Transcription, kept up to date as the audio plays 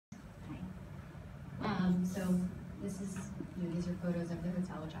So this is, these are photos of the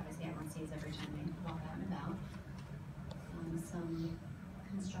hotel, which obviously everyone sees every time they walk out and about. Some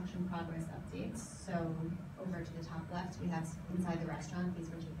construction progress updates. So over to the top left, we have inside the restaurant. These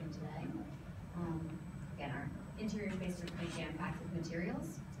were taken today. Again, our interior space is pretty jam-packed with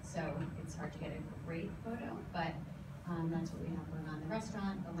materials, so it's hard to get a great photo, but that's what we have going on in the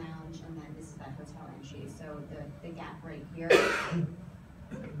restaurant, the lounge, and then this is that hotel entry. So the gap right here,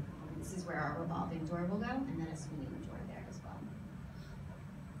 this is where our revolving door will go, and then a swinging door there as well.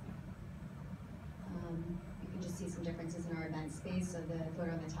 You can just see some differences in our event space. So the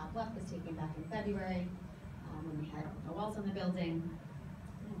photo on the top left was taken back in February when we had no walls on the building,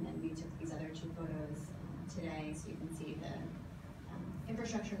 and then we took these other two photos today, so you can see the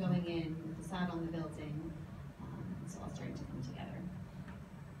infrastructure going in, the facade on the building. It's all starting to come together.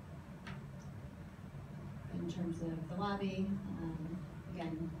 In terms of the lobby,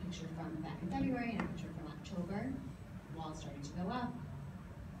 again, picture from back in February and a picture from October. Walls starting to go up.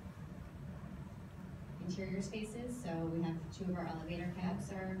 Interior spaces, so we have two of our elevator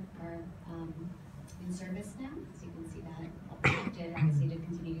cabs are in service now, so you can see that all protected, obviously to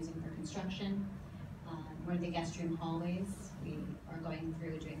continue using for construction. One of the guest room hallways, we are going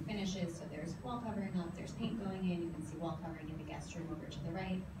through doing finishes, so there's wall covering up, there's paint going in, you can see wall covering in the guest room over to the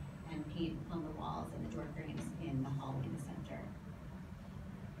right, and paint on the walls and the door frames in the hallway in the center.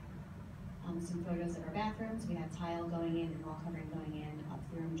 Some photos of our bathrooms. We have tile going in and wall covering going in up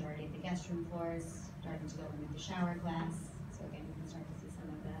through a majority of the guest room floors, starting to go in with the shower glass. So again, you can start to see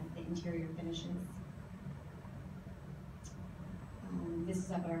some of the interior finishes. This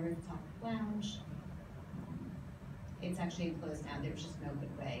is up our rooftop lounge. It's actually enclosed now. There was just no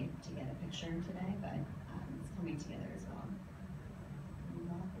good way to get a picture today, but it's coming together as well.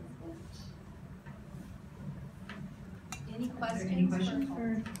 Any questions? Any questions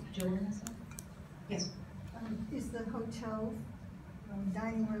for Jill on this one? Yes. Is the hotel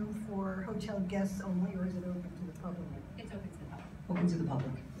dining room for hotel guests only, or is it open to the public? It's open to the public. Open to the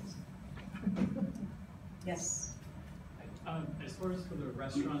public. Yes. As far as for the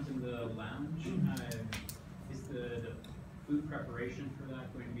restaurant and the lounge, is the food preparation for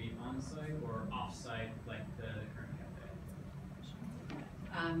that going to be on-site or off-site like the current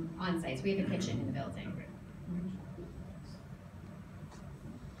cafe? On-site, so we have a kitchen in the building.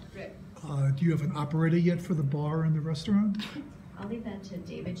 Okay. Do you have an operator yet for the bar and the restaurant? I'll leave that to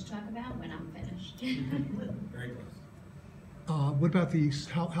David to talk about when I'm finished. Very close. What about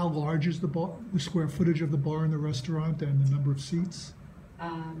how large is the bar, the square footage of the bar and the restaurant, and the number of seats?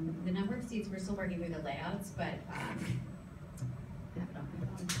 The number of seats, we're still working through the layouts, but I have it on my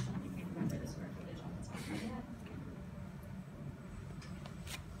phone, so I can't remember the square footage off the top of my head.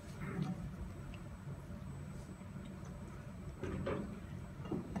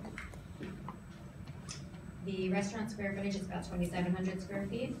 The restaurant square footage is about 2,700 square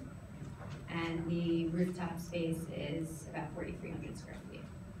feet, and the rooftop space is about 4,300 square feet.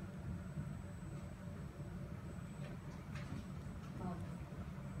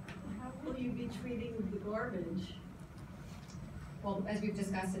 How will you be treating the garbage? Well, as we've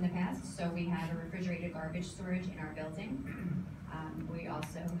discussed in the past, so we have a refrigerated garbage storage in our building. We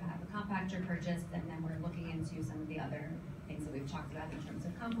also have a compactor purchased, and then we're looking into some of the other things that we've talked about in terms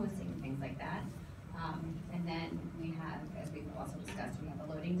of composting and things like that. And then we have, as we've also discussed, we have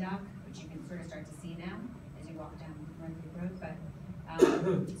a loading dock, which you can sort of start to see now as you walk down Northwood Road. But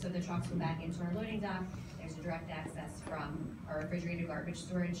so the trucks will back into our loading dock. There's a direct access from our refrigerated garbage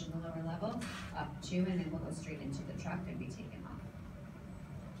storage in the lower level up to, and then we'll go straight into the truck and be taken off.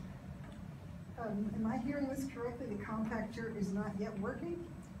 Am I hearing this correctly? The compactor is not yet working?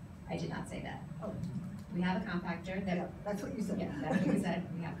 I did not say that. Oh, We have a compactor that. yeah, that's what you said. Yeah, that's what we said.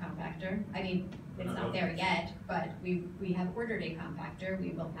 We have compactor. I mean, it's not there yet, but we have ordered a compactor.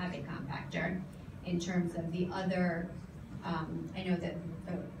 We will have a compactor. In terms of the other, I know that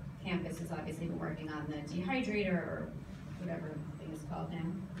the campus has obviously been working on the dehydrator or whatever the thing is called now.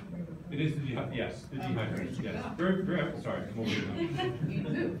 It is the yes, the dehydrator, yes. Very, sorry, I'm over You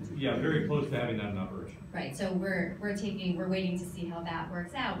moved. Yeah, very close to having that in operation. Right, so we're waiting to see how that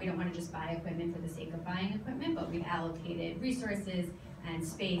works out. We don't want to just buy equipment for the sake of buying equipment, but we've allocated resources and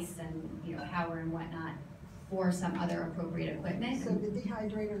space and power and whatnot for some other appropriate equipment. So the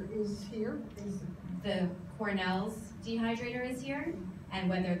dehydrator is here? The Cornell's dehydrator is here, and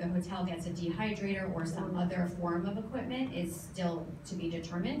whether the hotel gets a dehydrator or some other form of equipment is still to be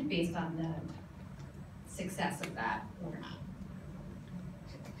determined based on the success of that or not.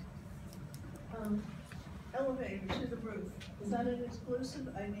 Elevator to the roof, is that an exclusive?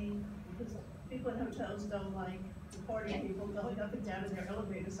 I mean, because people in hotels don't like the supporting Yeah. people going up and down in their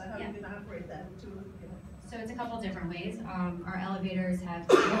elevators, so how are Yeah. you gonna operate that too, you know? So it's a couple different ways. Our elevators have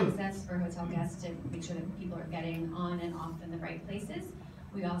access for hotel guests to make sure that people are getting on and off in the right places.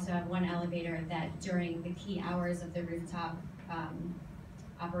 We also have one elevator that during the key hours of the rooftop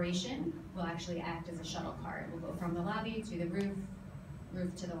operation will actually act as a shuttle car. It will go from the lobby to the roof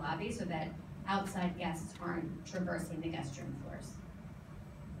to the lobby, so that outside guests aren't traversing the guest room floors.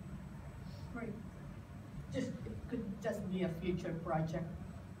 Right. Just, it could just be a future project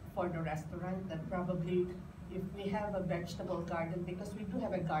for the restaurant, that probably if we have a vegetable garden, because we do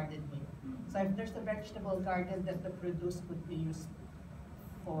have a garden here. So if there's a vegetable garden, that the produce could be used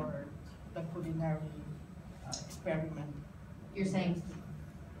for the culinary experiment. You're saying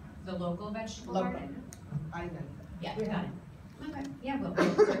the local vegetable Local. garden? Island. Yeah, We got have- it. Okay, yeah, we'll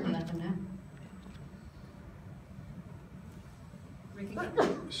certainly let them know. Ricky?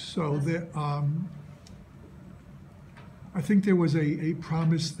 So there, I think there was a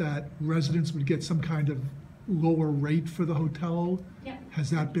promise that residents would get some kind of lower rate for the hotel. Yep. Has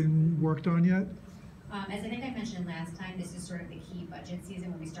that been worked on yet? As I think I mentioned last time, this is sort of the key budget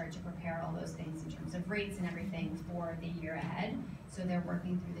season when we start to prepare all those things in terms of rates and everything for the year ahead. So they're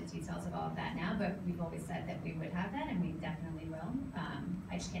working through the details of all of that now, but we've always said that we would have that, and we definitely will.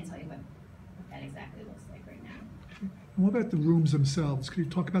 I just can't tell you what that exactly looks like right now. And what about the rooms themselves? Could you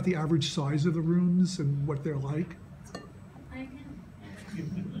talk about the average size of the rooms and what they're like? I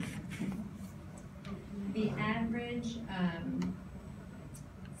can. The average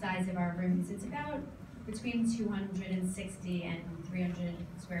size of our rooms, it's about between 260 and 300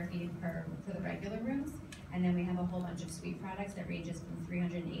 square feet for the regular rooms. And then we have a whole bunch of suite products that ranges from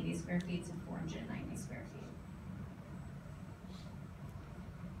 380 square feet to 490 square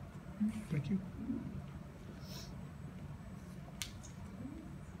feet. Thank you.